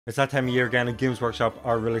It's that time of year again, and Games Workshop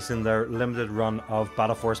are releasing their limited run of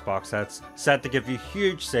Battleforce box sets, set to give you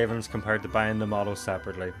huge savings compared to buying the models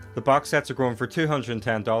separately. The box sets are going for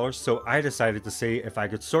 $210, so I decided to see if I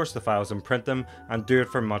could source the files and print them and do it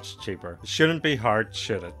for much cheaper. It shouldn't be hard,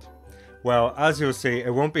 should it? Well, as you'll see,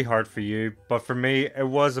 it won't be hard for you, but for me, it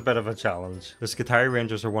was a bit of a challenge. The Skitarii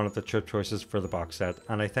Rangers are one of the trip choices for the box set,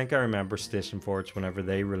 and I think I remember Station Forge whenever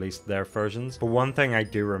they released their versions. But one thing I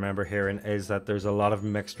do remember hearing is that there's a lot of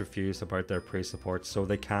mixed reviews about their pre-supports, so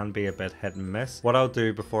they can be a bit hit and miss. What I'll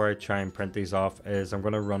do before I try and print these off is I'm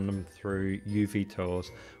going to run them through UV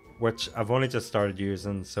tools, which I've only just started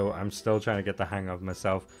using, so I'm still trying to get the hang of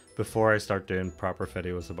myself before I start doing proper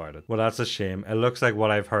videos about it. Well, that's a shame. It looks like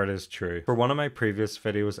what I've heard is true. For one of my previous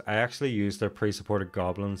videos, I actually used their pre-supported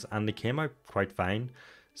goblins and they came out quite fine.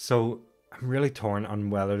 So I'm really torn on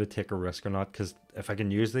whether to take a risk or not, because if I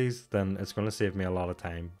can use these, then it's going to save me a lot of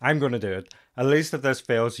time. I'm going to do it. At least if this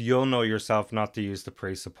fails, you'll know yourself not to use the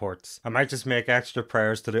pre-supports. I might just make extra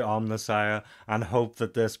prayers to the Omnissiah and hope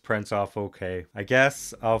that this prints off okay. I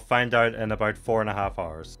guess I'll find out in about 4.5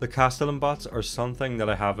 hours. The Castellan bots are something that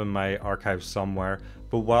I have in my archive somewhere,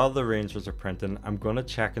 but while the Rangers are printing, I'm going to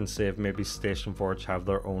check and see if maybe Station Forge have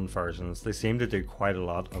their own versions. They seem to do quite a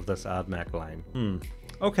lot of this admech line.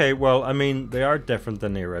 Okay, well, I mean, they are different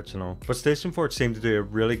than the original, but Station Forge seemed to do a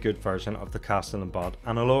really good version of the Castellan bot,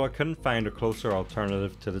 and although I couldn't find a closer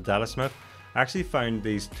alternative to the Datasmith, I actually found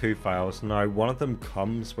these two files. Now, one of them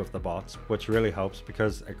comes with the bots, which really helps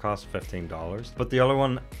because it costs $15, but the other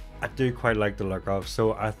one I do quite like the look of,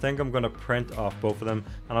 so I think I'm going to print off both of them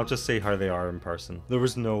and I'll just see how they are in person. There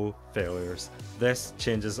was no failures. This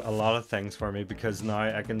changes a lot of things for me because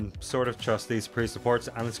now I can sort of trust these pre-supports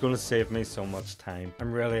and it's going to save me so much time.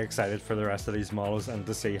 I'm really excited for the rest of these models and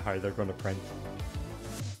to see how they're going to print.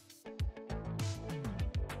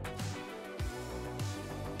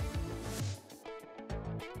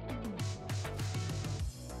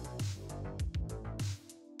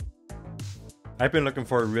 I've been looking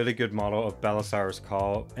for a really good model of Belisarius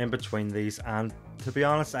Cawl in between these, and to be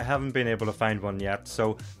honest, I haven't been able to find one yet,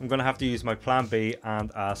 so I'm going to have to use my plan B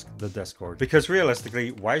and ask the Discord. Because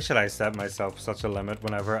realistically, why should I set myself such a limit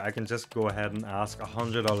whenever I can just go ahead and ask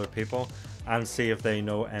 100 other people and see if they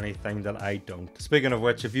know anything that I don't. Speaking of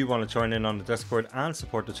which, if you want to join in on the Discord and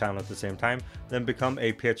support the channel at the same time, then become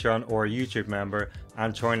a Patreon or a YouTube member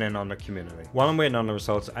and join in on the community. While I'm waiting on the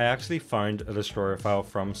results, I actually found a destroyer file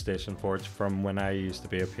from Station Forge from when I used to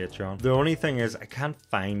be a Patreon. The only thing is I can't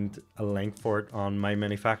find a link for it on my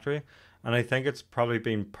mini factory, and I think it's probably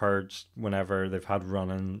been purged whenever they've had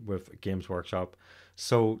run-in with Games Workshop.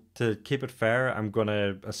 So to keep it fair, I'm going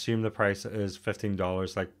to assume the price is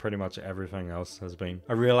 $15 like pretty much everything else has been.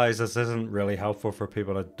 I realize this isn't really helpful for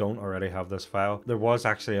people that don't already have this file. There was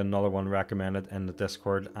actually another one recommended in the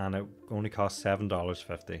Discord and it only cost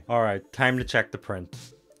 $7.50. Alright, time to check the print.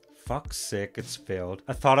 Fuck's sake, it's failed.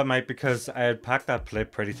 I thought it might because I had packed that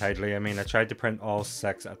plate pretty tightly. I mean, I tried to print all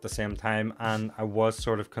 6 at the same time and I was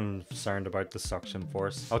sort of concerned about the suction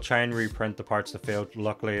force. I'll try and reprint the parts that failed.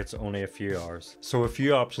 Luckily, it's only a few hours. So a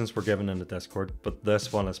few options were given in the Discord, but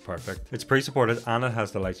this one is perfect. It's pre-supported and it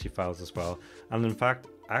has the light sheet files as well. And in fact,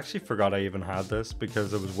 I actually forgot I even had this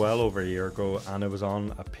because it was well over a year ago and it was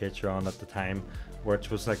on a Patreon at the time,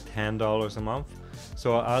 which was like $10 a month.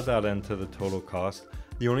 So I'll add that into the total cost.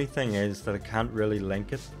 The only thing is that I can't really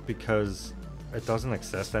link it because it doesn't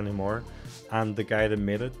exist anymore, and the guy that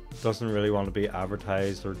made it doesn't really want to be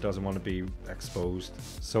advertised or doesn't want to be exposed.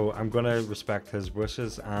 So I'm going to respect his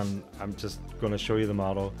wishes and I'm just going to show you the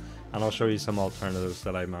model and I'll show you some alternatives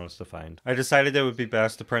that I managed to find. I decided it would be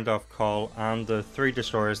best to print off Cawl and the 3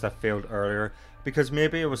 destroyers that failed earlier, because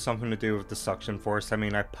maybe it was something to do with the suction force. I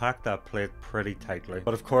mean, I packed that plate pretty tightly,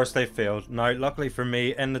 but of course they failed. Now, luckily for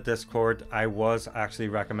me, in the Discord, I was actually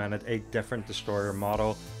recommended a different destroyer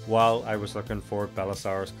model while I was looking for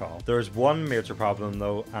Belisarius Cawl. There's one major problem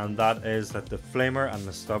though, and that is that the flamer and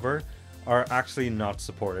the stubber are actually not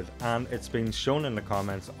supported, and it's been shown in the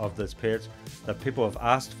comments of this page that people have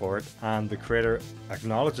asked for it and the creator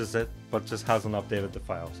acknowledges it but just hasn't updated the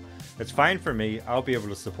files. It's fine for me, I'll be able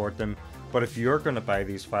to support them, but if you're going to buy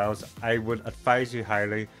these files, I would advise you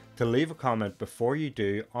highly to leave a comment before you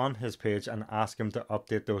do on his page and ask him to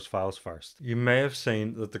update those files first. You may have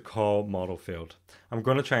seen that the Cawl model failed. I'm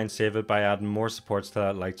going to try and save it by adding more supports to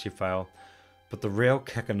that light sheet file. But the real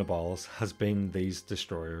kick in the balls has been these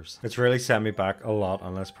destroyers. It's really set me back a lot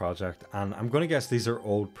on this project, and I'm going to guess these are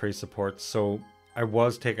old pre-supports, so I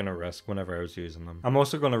was taking a risk whenever I was using them. I'm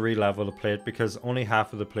also going to re-level the plate because only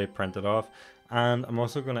half of the plate printed off, and I'm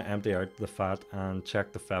also going to empty out the fat and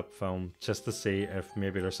check the Nfep film just to see if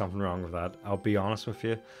maybe there's something wrong with that. I'll be honest with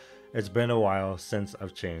you, it's been a while since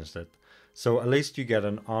I've changed it. So at least you get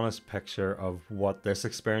an honest picture of what this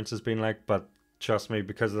experience has been like, but trust me,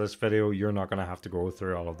 because of this video, you're not going to have to go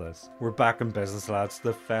through all of this. We're back in business, lads.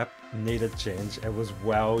 The Nfep needed change. It was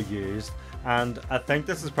well used, and I think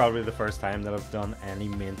this is probably the first time that I've done any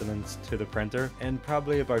maintenance to the printer in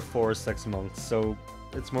probably about 4 or 6 months, so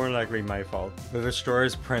it's more likely my fault. The destroyer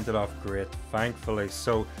is printed off great, thankfully.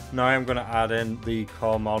 So now I'm going to add in the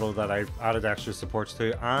call model that I've added extra supports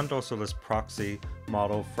to, and also this proxy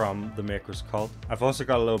model from the Maker's Cult. I've also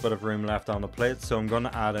got a little bit of room left on the plate, so I'm going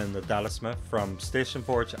to add in the Data Smith from Station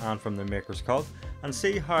Forge and from the Maker's Cult and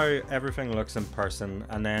see how everything looks in person,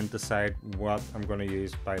 and then decide what I'm going to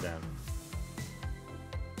use by then.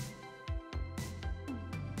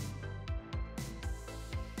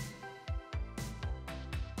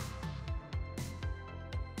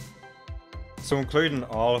 So including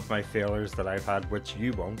all of my failures that I've had, which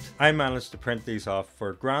you won't, I managed to print these off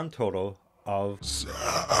for a grand total of...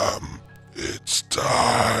 Sam, it's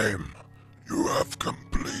time. You have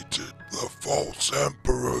completed the False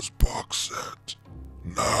Emperor's box set.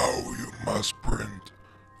 Now you must print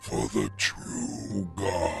for the true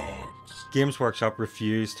gods. Games Workshop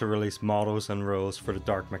refused to release models and rules for the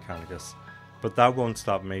Dark Mechanicus, but that won't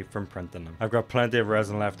stop me from printing them. I've got plenty of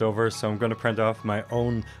resin left over, so I'm going to print off my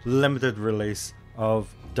own limited release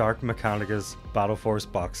of Dark Mechanicus Battleforce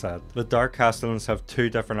box set. The Dark Castellans have 2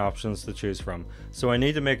 different options to choose from, so I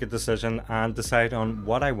need to make a decision and decide on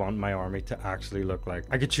what I want my army to actually look like.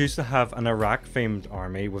 I could choose to have an Iraq themed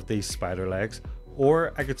army with these spider legs,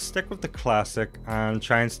 or I could stick with the classic and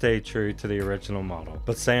try and stay true to the original model.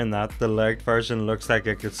 But saying that, the legged version looks like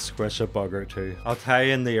it could squish a bug or two. I'll tie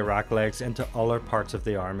in the Iraq legs into other parts of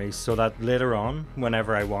the army so that later on,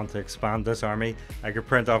 whenever I want to expand this army, I could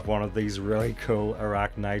print off one of these really cool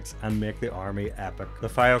Iraq knights and make the army epic. The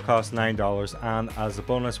file cost $9, and as a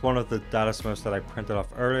bonus, one of the data smiths that I printed off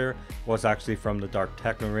earlier was actually from the Dark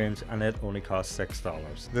Techno range, and it only cost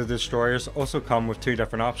 $6. The destroyers also come with 2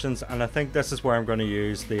 different options, and I think this is where I'm going to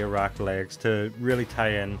use the Iraq legs to really tie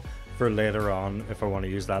in for later on if I want to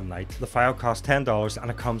use that knight. The file costs $10 and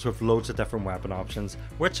it comes with loads of different weapon options,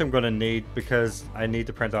 which I'm going to need because I need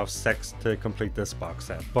to print off 6 to complete this box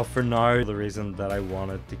set. But for now, the reason that I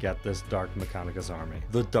wanted to get this Dark Mechanicus army,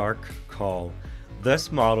 the Dark Call.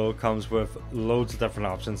 This model comes with loads of different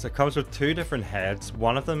options. It comes with 2 different heads.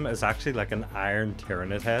 One of them is actually like an iron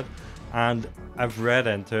Tyranid head, and I've read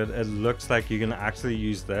into it, it looks like you can actually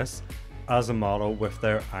use this as a model with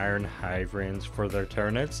their Iron Hive range for their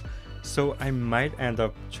Tyranids. So I might end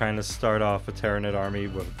up trying to start off a Tyranid army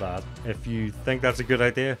with that. If you think that's a good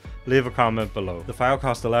idea, leave a comment below. The file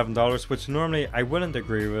cost $11, which normally I wouldn't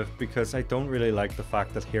agree with because I don't really like the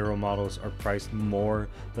fact that hero models are priced more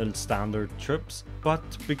than standard troops. But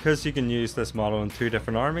because you can use this model in 2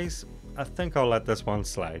 different armies, I think I'll let this one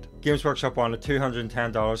slide. Games Workshop wanted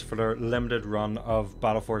 $210 for their limited run of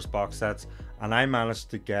Battleforce box sets, and I managed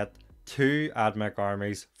to get 2 admech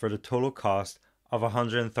armies for the total cost of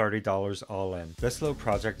 $130 all in. This little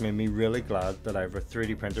project made me really glad that I have a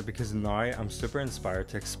 3D printer because now I'm super inspired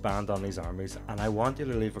to expand on these armies, and I want you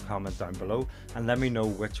to leave a comment down below and let me know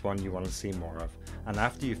which one you want to see more of. And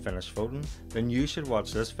after you finish voting, then you should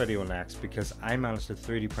watch this video next because I managed to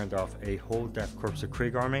 3D print off a whole Death Corps of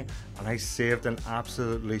Krieg army and I saved an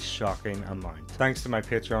absolutely shocking amount. Thanks to my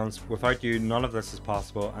Patreons, without you none of this is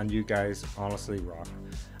possible and you guys honestly rock.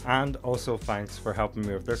 And also thanks for helping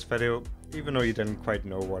me with this video, even though you didn't quite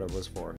know what it was for.